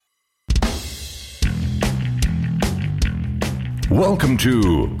Welcome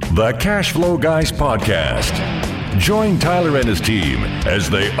to the Cash Flow Guys podcast. Join Tyler and his team as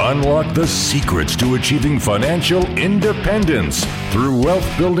they unlock the secrets to achieving financial independence through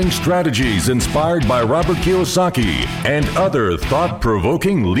wealth-building strategies inspired by Robert Kiyosaki and other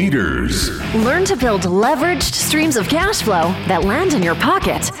thought-provoking leaders. Learn to build leveraged streams of cash flow that land in your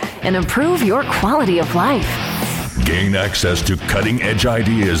pocket and improve your quality of life. Gain access to cutting-edge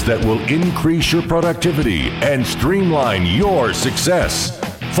ideas that will increase your productivity and streamline your success.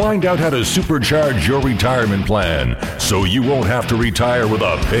 Find out how to supercharge your retirement plan so you won't have to retire with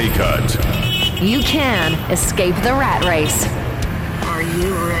a pay cut. You can escape the rat race. Are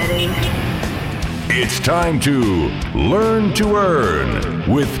you ready? It's time to Learn to Earn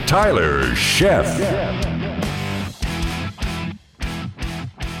with Tyler Sheff.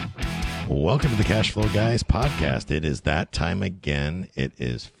 Welcome to the Cash Flow Guys podcast. It is that time again. It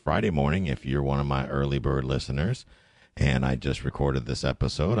is Friday morning if you're one of my early bird listeners, and I just recorded this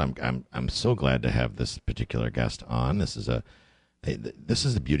episode. I'm so glad to have this particular guest on. This is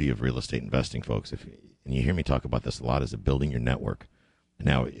the beauty of real estate investing, folks. And you hear me talk about this a lot, is building your network.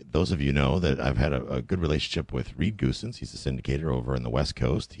 Now, those of you know that I've had a good relationship with Reed Goosens. He's a syndicator over in the West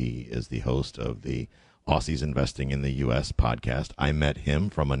Coast. He is the host of the Aussies Investing in the U.S. podcast. I met him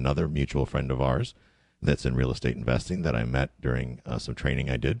from another mutual friend of ours that's in real estate investing that I met during some training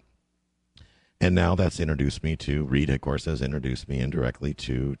I did. And now that's introduced me to, Reed, of course, has introduced me indirectly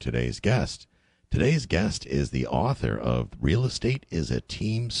to today's guest. Today's guest is the author of Real Estate is a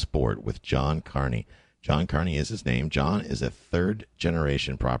Team Sport with John Carney. John Carney is his name. John is a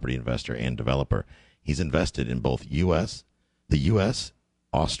third-generation property investor and developer. He's invested in both the U.S.,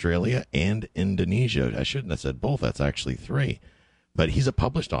 Australia, and Indonesia. I shouldn't have said both. That's actually three. But he's a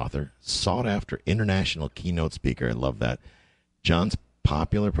published author, sought-after international keynote speaker. I love that. John's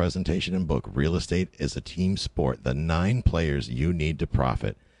popular presentation and book, Real Estate is a Team Sport, The 9 Players You Need to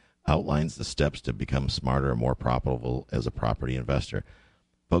Profit, outlines the steps to become smarter and more profitable as a property investor.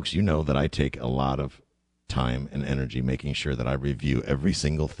 Folks, you know that I take a lot of time and energy making sure that I review every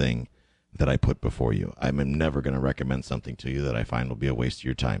single thing that I put before you. I'm never going to recommend something to you that I find will be a waste of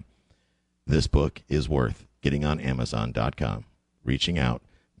your time. This book is worth getting on Amazon.com, reaching out,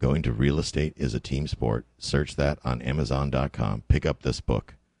 going to Real Estate is a Team Sport, search that on Amazon.com, pick up this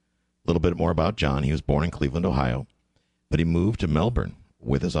book. A little bit more about John. He was born in Cleveland, Ohio, but he moved to Melbourne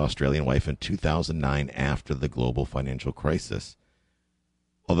with his Australian wife in 2009 after the global financial crisis.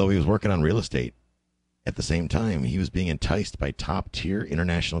 Although he was working on real estate, at the same time, he was being enticed by top-tier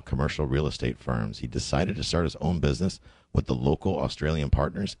international commercial real estate firms. He decided to start his own business with the local Australian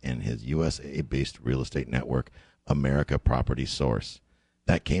partners and his USA-based real estate network, America Property Source.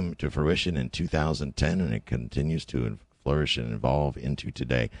 That came to fruition in 2010, and it continues to flourish and evolve into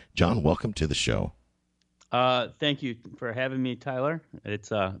today. John, welcome to the show. Thank you for having me, Tyler. It's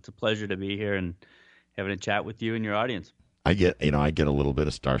a pleasure to be here and having a chat with you and your audience. I get a little bit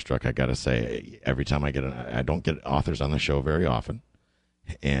of starstruck. I got to say, every time I don't get authors on the show very often,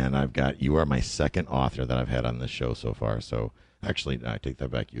 and you are my second author that I've had on this show so far. So actually, I take that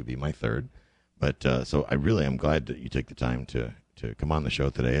back. You would be my third, but so I really am glad that you take the time to come on the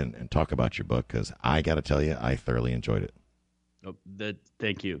show today and talk about your book, because I got to tell you, I thoroughly enjoyed it. Oh,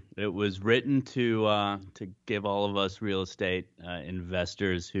 thank you. It was written to give all of us real estate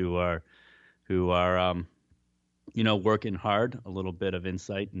investors who are working hard, a little bit of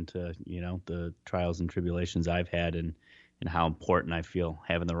insight into, the trials and tribulations I've had and how important I feel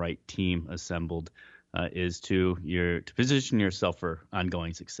having the right team assembled is to position yourself for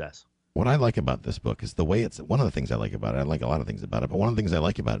ongoing success. What I like about this book is the way one of the things I like about it. I like a lot of things about it, but one of the things I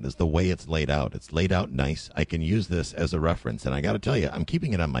like about it is the way it's laid out. It's laid out nice. I can use this as a reference, and I got to tell you, I'm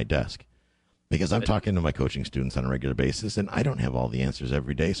keeping it on my desk because I'm talking to my coaching students on a regular basis, and I don't have all the answers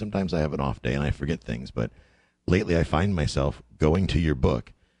every day. Sometimes I have an off day and I forget things, but lately I find myself going to your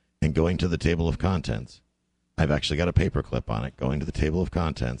book and going to the table of contents. I've actually got a paper clip on it, going to the table of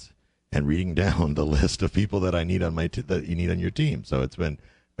contents and reading down the list of people that I need on that you need on your team. So it's been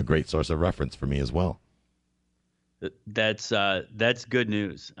a great source of reference for me as well. That's good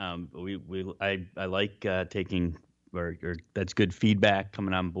news. I like taking or that's good feedback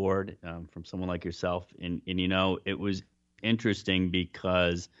coming on board from someone like yourself. And it was interesting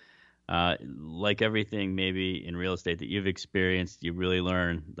because like everything maybe in real estate that you've experienced, you really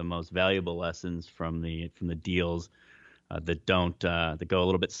learn the most valuable lessons from the deals that go a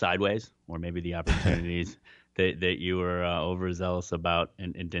little bit sideways, or maybe the opportunities that you were overzealous about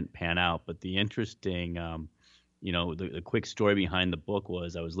and didn't pan out. But the interesting, the quick story behind the book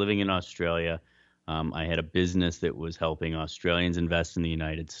was I was living in Australia. I had a business that was helping Australians invest in the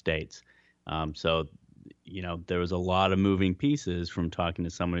United States. So there was a lot of moving pieces from talking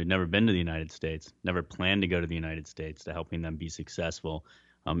to someone who'd never been to the United States, never planned to go to the United States, to helping them be successful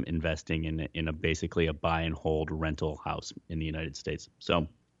investing in a basically a buy and hold rental house in the United States. So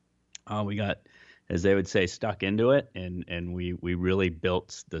we got, as they would say, stuck into it, and we really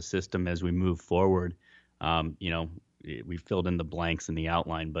built the system as we move forward. We filled in the blanks in the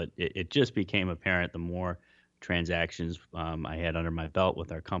outline, but it just became apparent the more transactions I had under my belt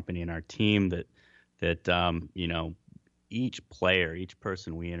with our company and our team that each player, each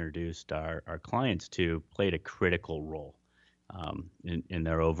person we introduced our clients to played a critical role in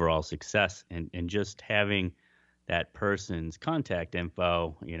their overall success, and just having that person's contact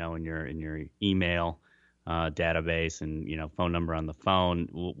info, in your email database and phone number on the phone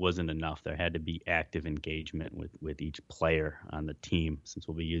wasn't enough. There had to be active engagement with each player on the team, since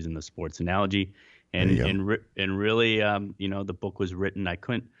we'll be using the sports analogy. And really, the book was written. I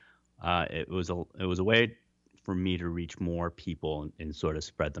couldn't. It was a way for me to reach more people and sort of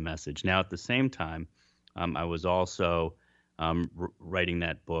spread the message. Now, at the same time, I was also writing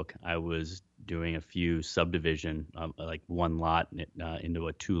that book. I was doing a few subdivision, like one lot into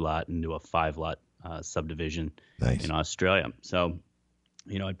a 2-lot, into a 5-lot subdivision in Australia. So,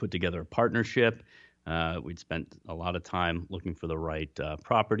 I put together a partnership. We'd spent a lot of time looking for the right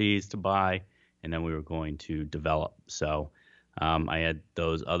properties to buy, and then we were going to develop. So I had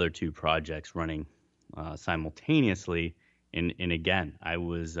those other 2 projects running simultaneously. And again, I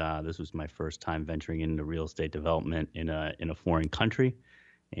was this was my first time venturing into real estate development in a foreign country,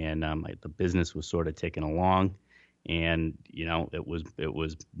 and the business was sort of ticking along, and it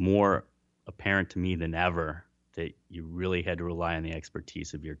was more apparent to me than ever that you really had to rely on the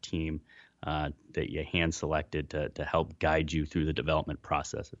expertise of your team that you hand selected to help guide you through the development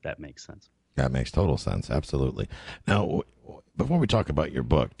process, if that makes sense. That makes total sense. Absolutely. Now, before we talk about your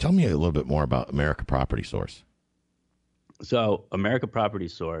book, tell me a little bit more about America Property Source. So America Property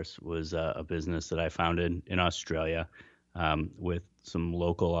Source was a business that I founded in Australia with some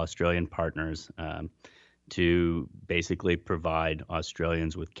local Australian partners to basically provide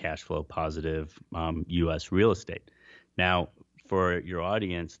Australians with cash flow positive U.S. real estate. Now, for your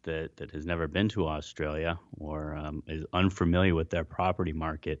audience that has never been to Australia or is unfamiliar with their property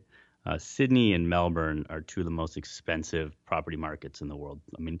market, Sydney and Melbourne are 2 of the most expensive property markets in the world.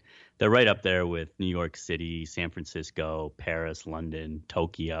 I mean, they're right up there with New York City, San Francisco, Paris, London,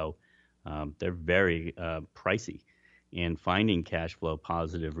 Tokyo. They're very pricey, and finding cash flow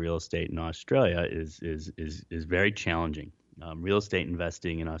positive real estate in Australia is very challenging. Real estate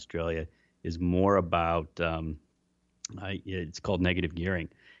investing in Australia is more about it's called negative gearing.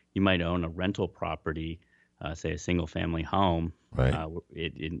 You might own a rental property, say a single family home, right?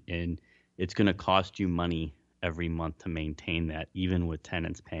 And it's going to cost you money every month to maintain that, even with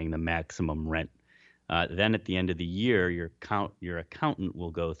tenants paying the maximum rent. Then at the end of the year, your accountant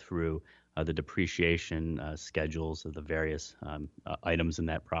will go through the depreciation schedules of the various items in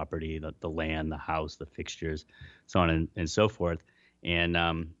that property, the land, the house, the fixtures, so on and so forth. And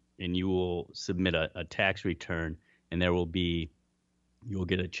you will submit a tax return, and you will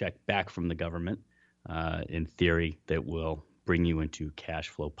get a check back from the government, in theory, that will bring you into cash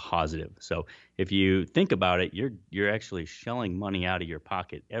flow positive. So if you think about it, you're actually shelling money out of your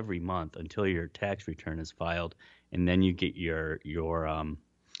pocket every month until your tax return is filed, and then you get your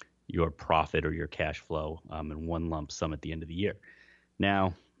profit or your cash flow in one lump sum at the end of the year.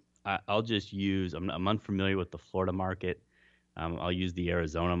 Now, I'll just use, I'm unfamiliar with the Florida market. I'll use the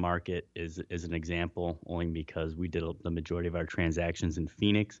Arizona market as an example, only because we did the majority of our transactions in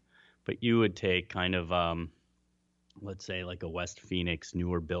Phoenix. But you would take kind of, let's say, like a West Phoenix,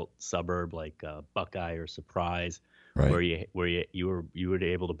 newer built suburb like Buckeye or Surprise, right, where you were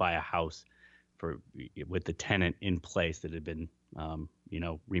able to buy a house with the tenant in place that had been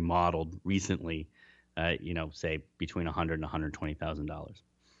remodeled recently, say between $100,000 and $120,000.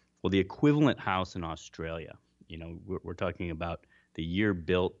 Well, the equivalent house in Australia, we're talking about the year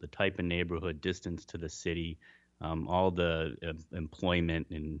built, the type of neighborhood, distance to the city, all the employment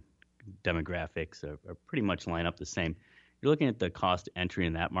and demographics are pretty much line up the same. You're looking at the cost of entry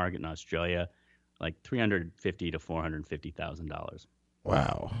in that market in Australia, like $350,000 to $450,000.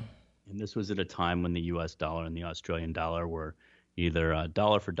 Wow. And this was at a time when the U.S. dollar and the Australian dollar were either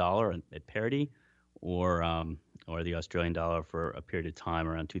dollar for dollar at parity, or the Australian dollar for a period of time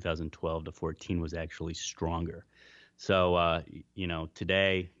around 2012 to 14 was actually stronger. So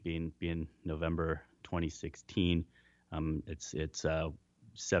today, being November 2016, it's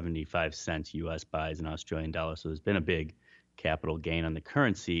 75 cents U.S. buys an Australian dollar. So there's been a big capital gain on the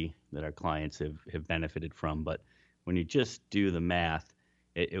currency that our clients have benefited from. But when you just do the math,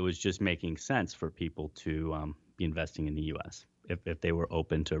 it was just making sense for people to be investing in the U.S. If they were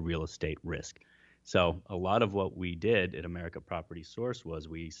open to real estate risk. So a lot of what we did at America Property Source was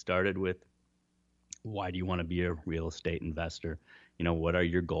we started with, why do you want to be a real estate investor? What are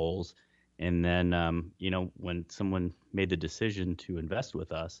your goals? And then, when someone made the decision to invest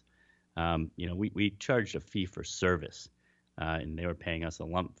with us, we charged a fee for service, and they were paying us a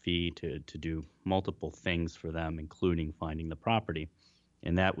lump fee to do multiple things for them, including finding the property.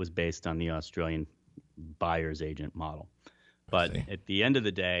 And that was based on the Australian buyer's agent model. But at the end of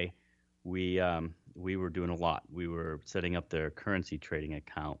the day, we were doing a lot. We were setting up their currency trading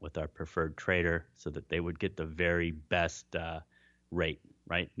account with our preferred trader so that they would get the very best rate,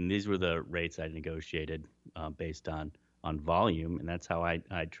 right? And these were the rates I negotiated based on volume, and that's how I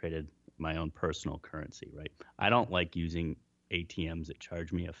traded my own personal currency, right? I don't like using ATMs that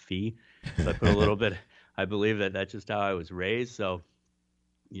charge me a fee. So I put a little bit. I believe that that's just how I was raised. So,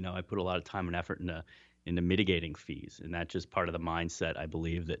 I put a lot of time and effort into mitigating fees, and that's just part of the mindset. I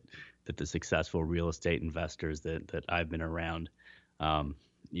believe that the successful real estate investors that I've been around,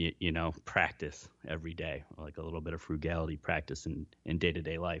 practice every day, like a little bit of frugality practice in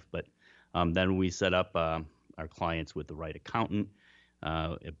day-to-day life. But then we set up our clients with the right accountant,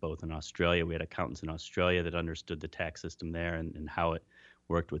 both in Australia. We had accountants in Australia that understood the tax system there and how it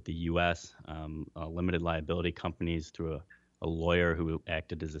worked with the U.S. Limited liability companies through a lawyer who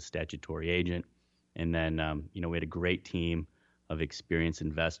acted as a statutory agent. And then, we had a great team of experienced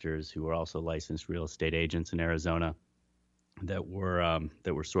investors who were also licensed real estate agents in Arizona that were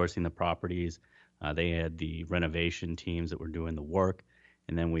sourcing the properties. They had the renovation teams that were doing the work.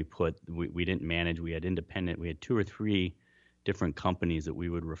 And then we didn't manage. We had 2 or 3 different companies that we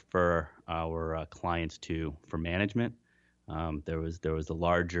would refer our clients to for management. There was a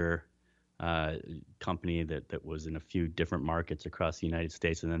larger company that was in a few different markets across the United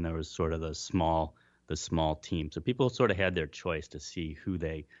States, and then there was sort of the small team. So people sort of had their choice to see who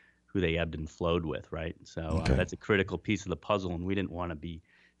they ebbed and flowed with, right? So that's a critical piece of the puzzle, and we didn't want to be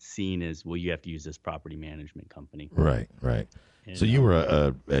seen as, well, you have to use this property management company. Right. And, so you were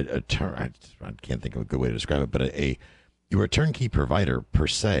I can't think of a good way to describe it, but you were a turnkey provider per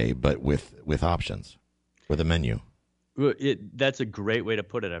se, but with options, with a menu. That's a great way to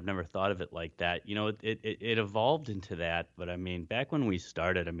put it. I've never thought of it like that. It evolved into that, but I mean, back when we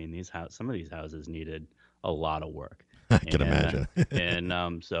started, some of these houses needed a lot of work. I can imagine.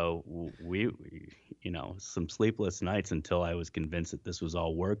 And so we, some sleepless nights until I was convinced that this was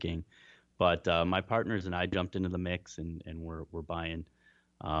all working. But my partners and I jumped into the mix, and we're buying,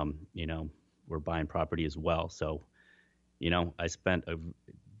 we're buying property as well. So, I spent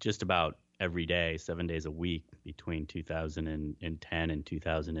just about every day, 7 days a week between 2010 and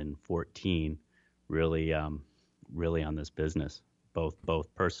 2014, really on this business,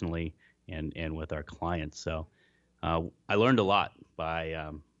 both personally and with our clients. So I learned a lot by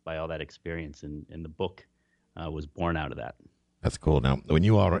all that experience, and the book was born out of that. That's cool. Now, when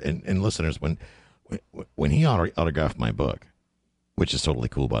you and listeners, when he autographed my book, which is totally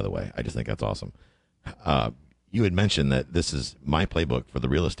cool, by the way, I just think that's awesome. You had mentioned that this is my playbook for the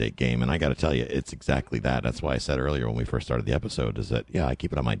real estate game, and I got to tell you, it's exactly that. That's why I said earlier when we first started the episode is that, I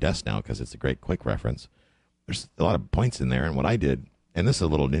keep it on my desk now because it's a great quick reference. There's a lot of points in there, and what I did, and this is a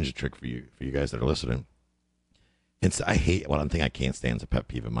little ninja trick for you guys that are listening. I hate, one thing I can't stand as a pet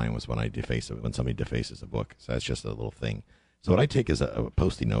peeve of mine was when somebody defaces a book. So that's just a little thing. So what I take is a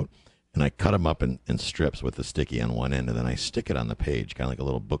Post-it note, and I cut them up in strips with the sticky on one end, and then I stick it on the page, kind of like a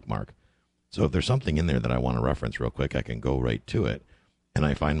little bookmark. So if there's something in there that I want to reference real quick, I can go right to it. And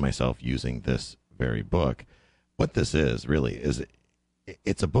I find myself using this very book. What this is really is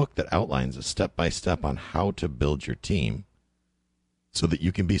it's a book that outlines a step-by-step on how to build your team so that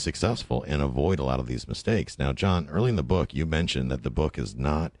you can be successful and avoid a lot of these mistakes. Now, John, early in the book, you mentioned that the book is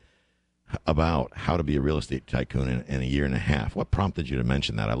not about how to be a real estate tycoon in a year and a half. What prompted you to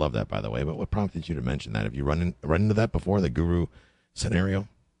mention that? I love that, by the way, but what prompted you to mention that? Have you run into that before, the guru scenario?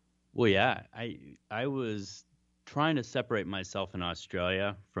 Well, yeah, I was trying to separate myself in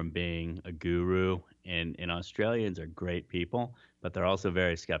Australia from being a guru, and Australians are great people, but they're also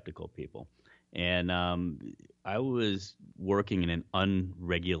very skeptical people. And I was working in an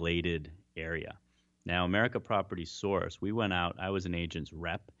unregulated area. Now, America Property Source, we went out, I was an agent's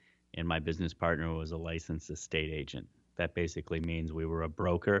rep, and my business partner was a licensed estate agent. That basically means we were a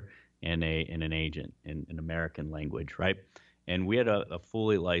broker and an agent in American language, right? And we had a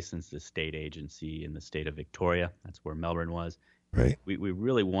fully licensed estate agency in the state of Victoria. That's where Melbourne was. Right. We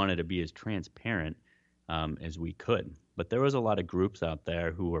really wanted to be as transparent as we could. But there was a lot of groups out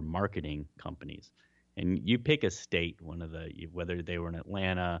there who were marketing companies. And you pick a state, whether they were in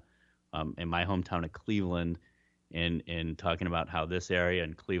Atlanta, in my hometown of Cleveland, and talking about how this area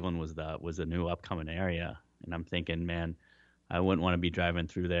in Cleveland was a new upcoming area. And I'm thinking, man, I wouldn't want to be driving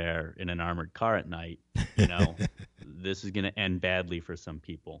through there in an armored car at night. This is going to end badly for some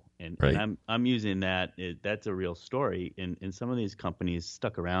people. And, Right. and I'm using that. That's a real story. And some of these companies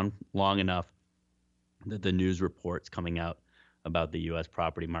stuck around long enough that the news reports coming out about the U.S.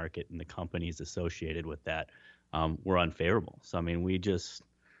 property market and the companies associated with that were unfavorable. So, I mean, we just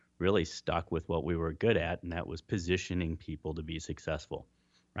really stuck with what we were good at, and that was positioning people to be successful,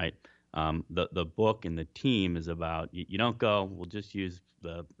 right? The book and the team is about you don't go, we'll just use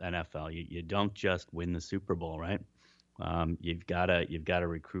the NFL. You don't just win the Super Bowl, right? You've got to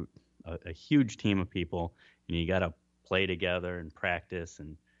recruit a huge team of people, and you got to play together and practice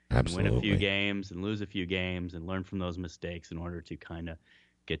and win a few games and lose a few games and learn from those mistakes in order to kind of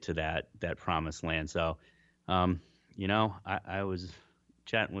get to that promised land. So, I was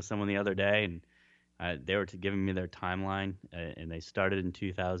chatting with someone the other day, and they were giving me their timeline, and they started in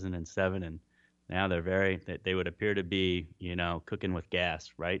 2007, and now they would appear to be, cooking with gas,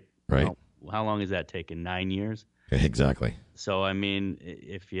 right? Right. Well, how long has that taken? 9 years? Exactly. So, I mean,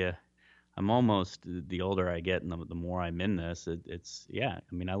 I'm almost, the older I get and the more I'm in this, I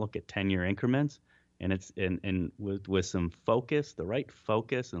look at 10-year increments, and it's and with some focus, the right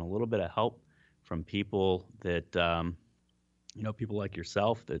focus, and a little bit of help from people that, people like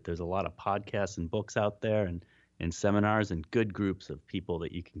yourself, that there's a lot of podcasts and books out there and seminars and good groups of people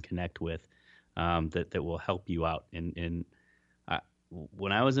that you can connect with that will help you out. And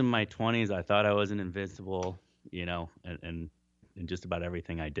when I was in my 20s, I thought I wasn't invincible, and in just about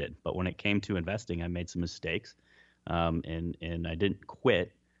everything I did. But when it came to investing, I made some mistakes, and I didn't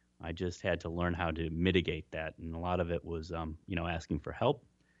quit. I just had to learn how to mitigate that. And a lot of it was, asking for help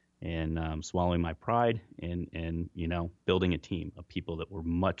and swallowing my pride and building a team of people that were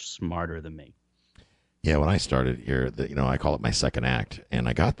much smarter than me. Yeah, when I started here, I call it my second act, and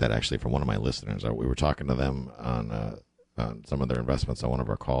I got that actually from one of my listeners. We were talking to them on some of their investments on one of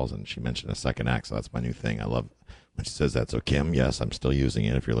our calls, and she mentioned a second act, so that's my new thing. I love when she says that. So, Kim, yes, I'm still using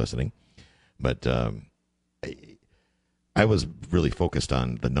it if you're listening. But I was really focused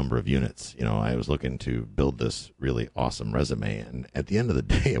on the number of units. I was looking to build this really awesome resume, and at the end of the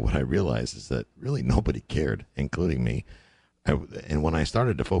day, what I realized is that really nobody cared, including me. And when I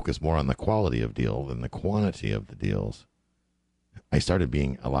started to focus more on the quality of deal than the quantity of the deals, I started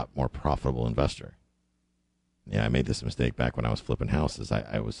being a lot more profitable investor. Yeah, I made this mistake back when I was flipping houses.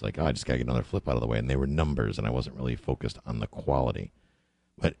 I was like, I just got to get another flip out of the way. And they were numbers, and I wasn't really focused on the quality.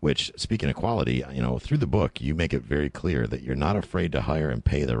 But speaking of quality, through the book, you make it very clear that you're not afraid to hire and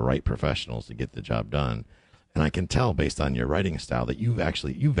pay the right professionals to get the job done. And I can tell based on your writing style that you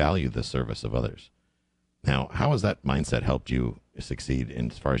value the service of others. Now, how has that mindset helped you succeed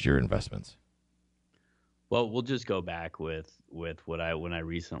as far as your investments? Well, we'll just go back with when I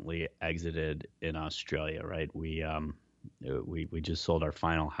recently exited in Australia, right? We just sold our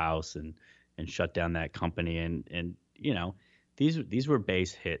final house and shut down that company, and these were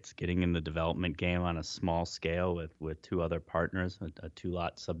base hits, getting in the development game on a small scale with two other partners, a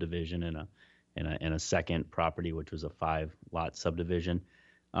 2-lot subdivision and a second property, which was a 5-lot subdivision.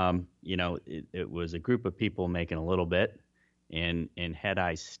 It was a group of people making a little bit. And had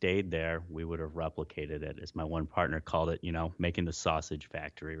I stayed there, we would have replicated it, as my one partner called it, making the sausage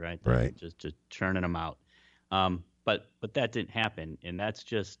factory, right? Right. Just churning them out. But that didn't happen, and that's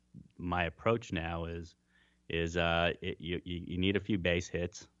just my approach now. You need a few base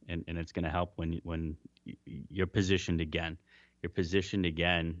hits, and it's going to help when you're positioned again. You're positioned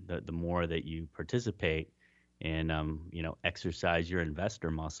again. The more that you participate and exercise your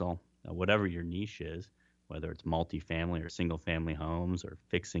investor muscle, whatever your niche is. Whether it's multifamily or single-family homes or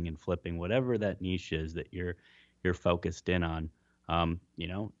fixing and flipping, whatever that niche is that you're focused in on,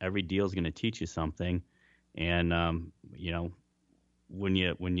 every deal is going to teach you something, and when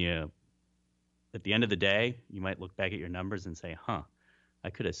you at the end of the day, you might look back at your numbers and say, I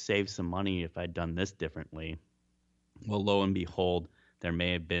could have saved some money if I'd done this differently. Well, lo and behold, there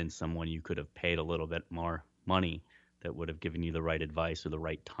may have been someone you could have paid a little bit more money that would have given you the right advice or the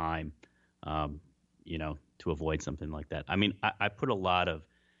right time. To avoid something like that. I mean, I put a lot of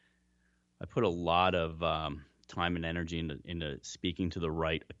time and energy into speaking to the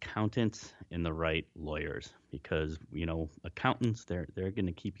right accountants and the right lawyers, because accountants, they're going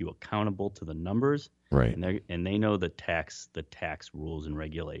to keep you accountable to the numbers, right? And they know the tax rules and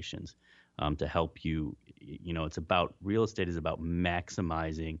regulations to help you. It's about real estate is about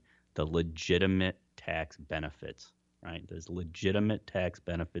maximizing the legitimate tax benefits, right? There's legitimate tax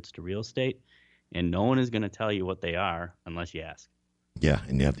benefits to real estate. and no one is going to tell you what they are unless you ask. Yeah,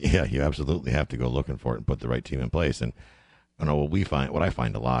 and you absolutely have to go looking for it and put the right team in place. And what I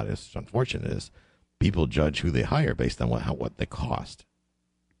find a lot is unfortunate is people judge who they hire based on what they cost.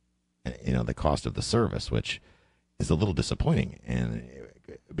 And, the cost of the service, which is a little disappointing. And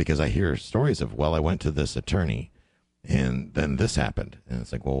because I hear stories of, well, I went to this attorney and then this happened. And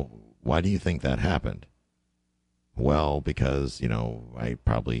it's like, well, why do you think that happened? Well, because, I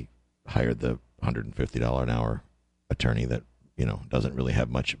probably hired the $150 an hour attorney that, doesn't really have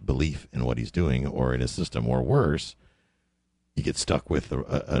much belief in what he's doing or in his system, or worse, you get stuck with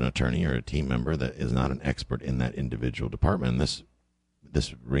an attorney or a team member that is not an expert in that individual department. And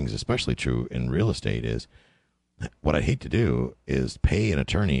this rings especially true in real estate. Is what I hate to do is pay an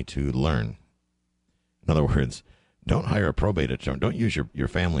attorney to learn. In other words, don't hire a probate attorney. Don't use your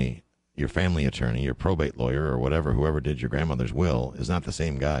family attorney, your probate lawyer, or whoever did your grandmother's will is not the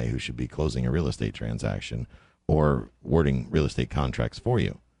same guy who should be closing a real estate transaction or wording real estate contracts for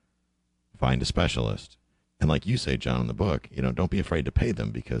you. Find a specialist. And like you say, John, in the book, don't be afraid to pay them,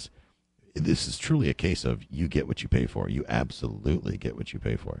 because this is truly a case of you get what you pay for. You absolutely get what you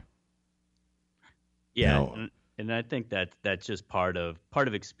pay for. Yeah, and I think that's just part of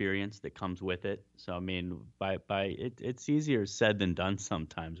experience that comes with it. So I mean, it's easier said than done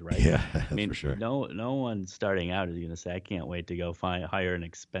sometimes, right? Yeah, I mean, for sure. No one starting out is going to say, I can't wait to go hire an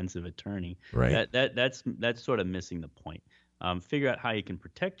expensive attorney. Right. That's sort of missing the point. Figure out how you can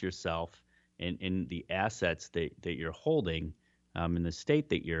protect yourself in the assets that you're holding, in the state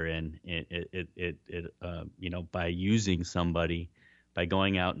that you're in. By using somebody. By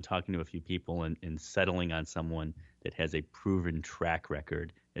going out and talking to a few people and settling on someone that has a proven track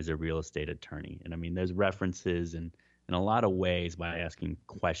record as a real estate attorney. And I mean, there's references and in a lot of ways by asking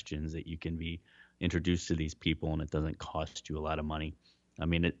questions that you can be introduced to these people, and it doesn't cost you a lot of money. I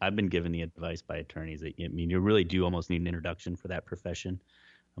mean, I've been given the advice by attorneys that, you really do almost need an introduction for that profession.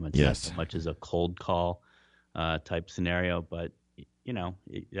 It's not so much as a cold call type scenario, but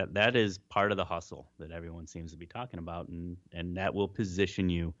that is part of the hustle that everyone seems to be talking about, and that will position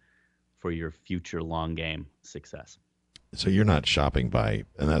you for your future long game success. So you're not shopping by,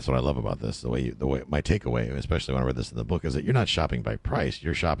 and that's what I love about this. The way my takeaway, especially when I read this in the book, is that you're not shopping by price.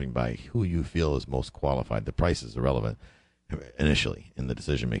 You're shopping by who you feel is most qualified. The price is irrelevant initially in the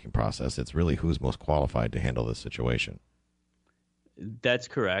decision-making process. It's really who's most qualified to handle this situation. That's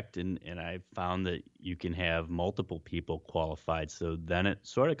correct, and I found that you can have multiple people qualified. So then it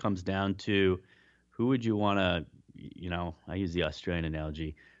sort of comes down to who would you want to, I use the Australian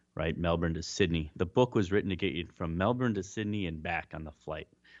analogy, right? Melbourne to Sydney. The book was written to get you from Melbourne to Sydney and back on the flight.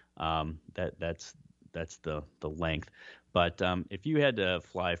 That's the length. But if you had to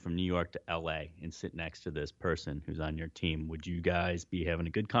fly from New York to L.A. and sit next to this person who's on your team, would you guys be having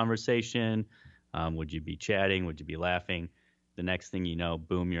a good conversation? Would you be chatting? Would you be laughing? The next thing you know,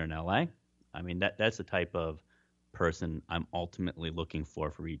 boom, you're in LA. I mean, that's the type of person I'm ultimately looking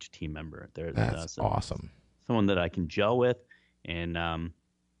for each team member. That's awesome. Someone that I can gel with, and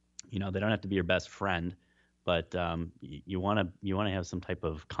they don't have to be your best friend, but you want to have some type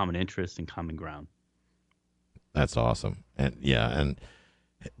of common interest and common ground. That's awesome, and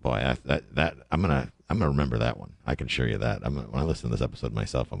boy, that I'm gonna remember that one. I can assure you that. When I listen to this episode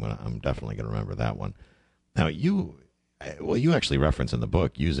myself, I'm definitely gonna remember that one. Now you actually reference in the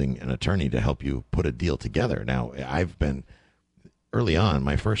book using an attorney to help you put a deal together. Now, I've been early on,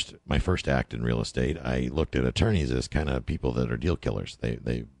 my first act in real estate, I looked at attorneys as kind of people that are deal killers.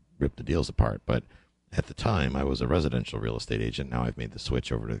 They rip the deals apart. But at the time, I was a residential real estate agent. Now I've made the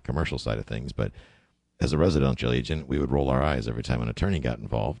switch over to the commercial side of things. But as a residential agent, we would roll our eyes every time an attorney got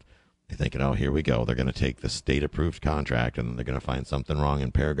involved. Thinking, oh, here we go. They're going to take the state-approved contract, and then they're going to find something wrong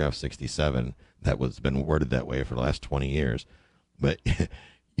in paragraph 67 that was been worded that way for the last 20 years. But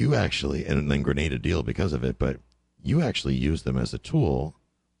you actually, and then grenade a deal because of it, but you actually use them as a tool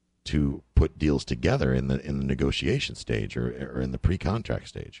to put deals together in the negotiation stage or in the pre-contract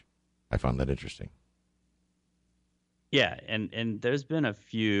stage. I found that interesting. Yeah, and there's been a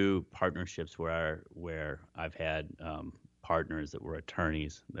few partnerships where I've had partners that were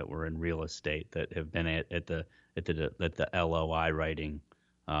attorneys that were in real estate that have been at the LOI writing,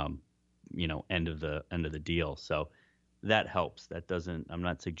 end of the deal. So that helps. That doesn't. I'm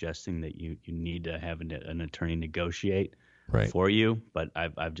not suggesting that you need to have an attorney negotiate for you, but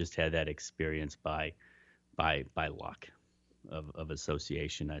I've just had that experience by luck of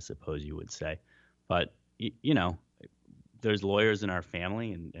association, I suppose you would say. But there's lawyers in our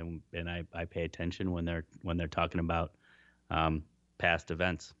family, and I pay attention when they're talking about past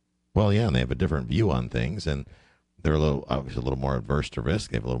events. Well, yeah, and they have a different view on things, and They're obviously a little more adverse to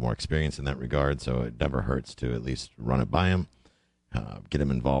risk. They have a little more experience in that regard, so it never hurts to at least run it by them, get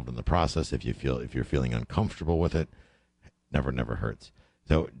them involved in the process. If you're feeling uncomfortable with it, never hurts.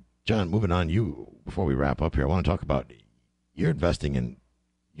 So, John, moving on, before we wrap up here, I want to talk about you've invested in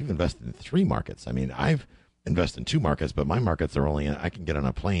 3 markets. I mean, I've invested in 2 markets, but my markets are I can get on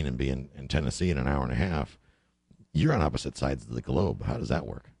a plane and be in Tennessee in an hour and a half. You're on opposite sides of the globe. How does that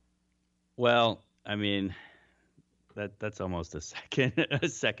work? Well, I mean, that's almost a second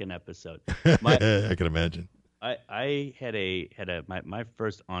episode. I can imagine. I had my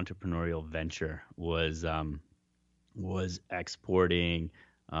first entrepreneurial venture was exporting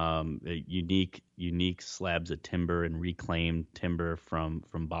unique slabs of timber and reclaimed timber from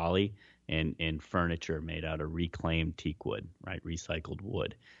Bali and furniture made out of reclaimed teak wood, right? Recycled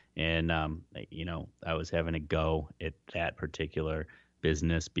wood. And, I was having a go at that particular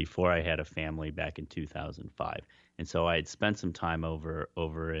business before I had a family back in 2005. And so I had spent some time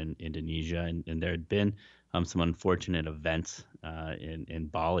over in Indonesia, and there had been some unfortunate events in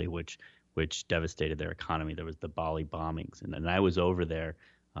Bali, which devastated their economy. There was the Bali bombings, and I was over there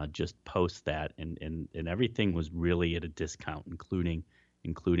just post that, and everything was really at a discount,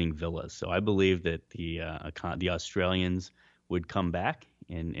 including villas. So I believe that the Australians would come back,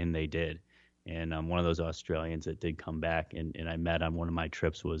 and they did. And one of those Australians that did come back and I met on one of my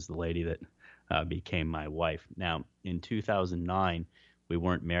trips was the lady that became my wife. Now, in 2009, we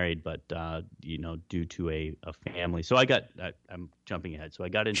weren't married, but due to a family. So I'm jumping ahead. So I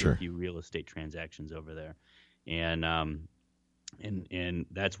got into a few real estate transactions over there, and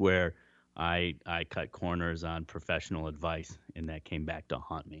that's where I cut corners on professional advice, and that came back to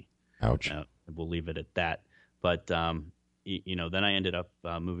haunt me. Ouch. We'll leave it at that. But then I ended up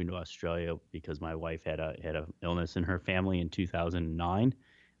moving to Australia because my wife had a illness in her family in 2009.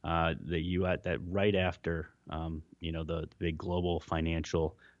 That right after the big global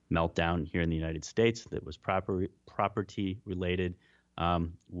financial meltdown here in the United States that was property related,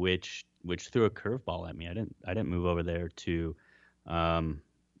 which threw a curveball at me. I didn't move over there to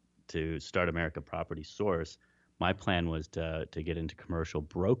start America Property Source. My plan was to get into commercial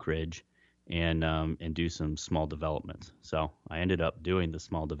brokerage and do some small developments. So I ended up doing the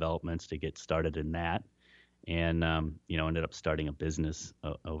small developments to get started in that, and ended up starting a business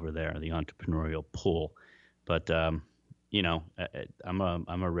over there, the entrepreneurial pool. But I'm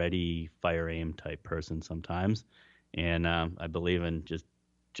a ready, fire, aim type person sometimes, and I believe in just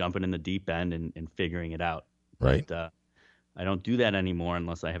jumping in the deep end and figuring it out. Right. But I don't do that anymore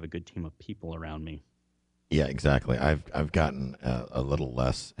unless I have a good team of people around me. Yeah, exactly. I've gotten a little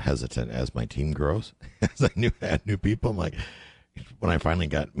less hesitant as my team grows. As I had new people, I'm like, when I finally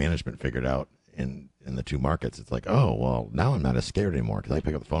got management figured out in the 2 markets, it's like, oh, well, now I'm not as scared anymore because I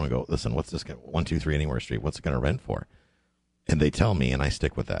pick up the phone and go, listen, what's this? 123 Anywhere Street. What's it going to rent for? And they tell me, and I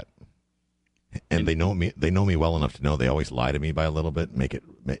stick with that. And they know me. They know me well enough to know they always lie to me by a little bit,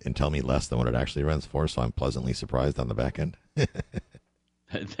 and tell me less than what it actually rents for. So I'm pleasantly surprised on the back end.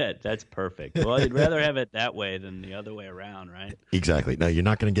 That's perfect. Well, you'd rather have it that way than the other way around, right? Exactly. No, you're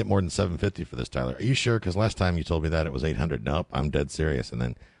not going to get more than $750 for this, Tyler. Are you sure? Because last time you told me that it was $800. Nope, I'm dead serious. And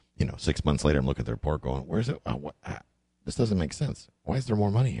then, 6 months later, I'm looking at the report going, where's it? This doesn't make sense. Why is there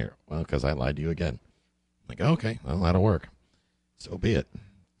more money here? Well, because I lied to you again. I'm like, okay, well, that'll work. So be it,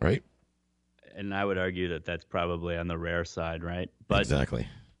 right? And I would argue that that's probably on the rare side, right? But exactly.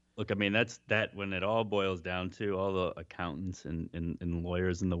 Look, I mean, that's when it all boils down to, all the accountants and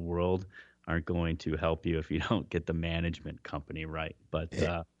lawyers in the world aren't going to help you if you don't get the management company right. But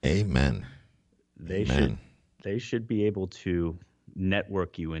amen. They should be able to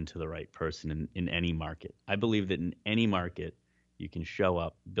network you into the right person in any market. I believe that in any market you can show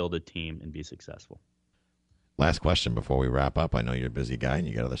up, build a team, and be successful. Last question before we wrap up. I know you're a busy guy and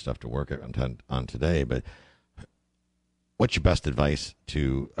you got other stuff to work on today, but what's your best advice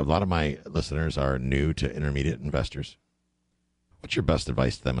to a lot of my listeners are new to intermediate investors? What's your best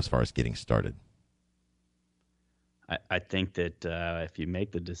advice to them as far as getting started? I think that if you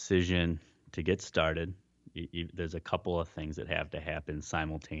make the decision to get started, there's a couple of things that have to happen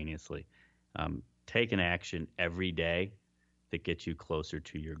simultaneously. Take an action every day that gets you closer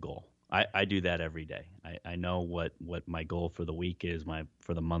to your goal. I do that every day. I know what my goal for the week is,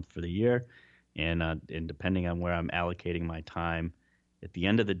 for the month, for the year. And depending on where I'm allocating my time, at the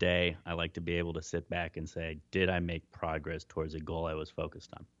end of the day, I like to be able to sit back and say, did I make progress towards a goal I was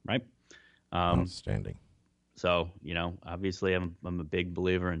focused on, right? Outstanding. So, obviously I'm a big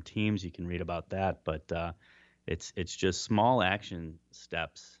believer in teams. You can read about that, but it's just small action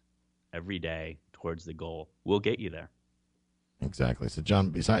steps every day towards the goal will get you there. Exactly. So, John,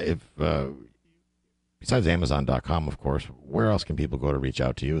 besides, if besides Amazon.com, of course, where else can people go to reach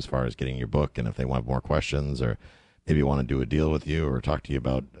out to you as far as getting your book? And if they want more questions or maybe want to do a deal with you or talk to you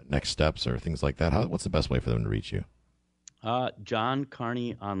about next steps or things like that, what's the best way for them to reach you?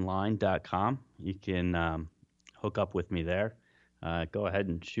 JohnCarneyOnline.com. You can hook up with me there. Go ahead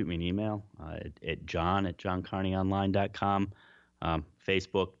and shoot me an email at john@johncarneyonline.com.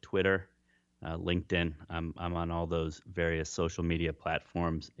 Facebook, Twitter, LinkedIn. I'm on all those various social media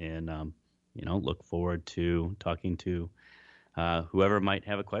platforms, and look forward to talking to whoever might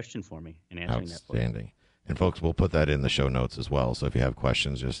have a question for me and answering that. Outstanding. And folks, we'll put that in the show notes as well. So if you have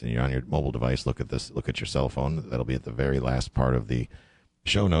questions, just you're on your mobile device, look at your cell phone. That'll be at the very last part of the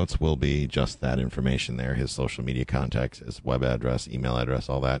show notes. Will be just that information there, his social media contacts, his web address, email address,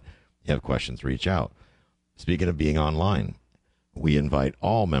 all that. If you have questions, reach out. Speaking of being online, we invite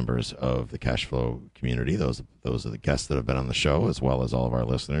all members of the cash flow community, those are the guests that have been on the show, as well as all of our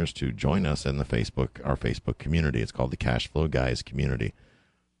listeners, to join us in our Facebook community. It's called the Cash Flow Guys Community.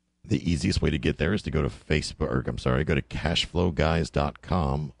 The easiest way to get there is to go to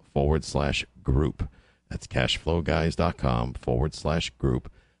cashflowguys.com/group. That's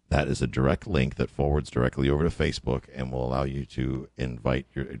cashflowguys.com/group. That is a direct link that forwards directly over to Facebook and will allow you to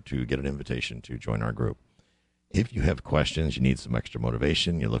get an invitation to join our group. If you have questions, you need some extra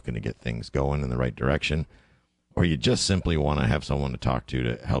motivation, you're looking to get things going in the right direction, or you just simply want to have someone to talk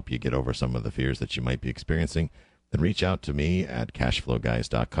to help you get over some of the fears that you might be experiencing, then reach out to me at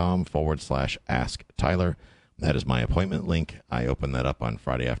cashflowguys.com/ask Tyler. That is my appointment link. I open that up on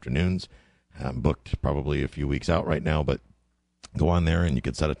Friday afternoons. I'm booked probably a few weeks out right now, but go on there and you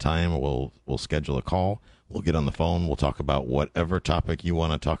can set a time. We'll schedule a call. We'll get on the phone. We'll talk about whatever topic you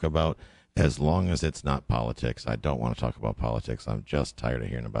want to talk about, as long as it's not politics. I don't want to talk about politics. I'm just tired of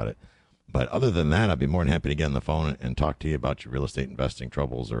hearing about it. But other than that, I'd be more than happy to get on the phone and talk to you about your real estate investing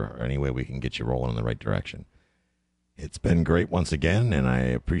troubles or any way we can get you rolling in the right direction. It's been great once again, and I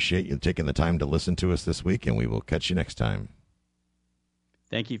appreciate you taking the time to listen to us this week, and we will catch you next time.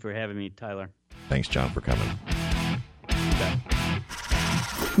 Thank you for having me, Tyler. Thanks, John, for coming.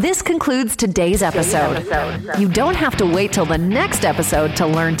 This concludes today's episode. You don't have to wait till the next episode to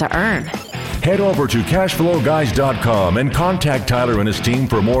learn to earn. Head over to cashflowguys.com and contact Tyler and his team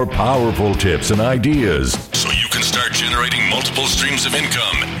for more powerful tips and ideas so you can start generating multiple streams of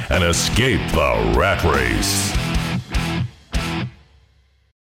income and escape the rat race.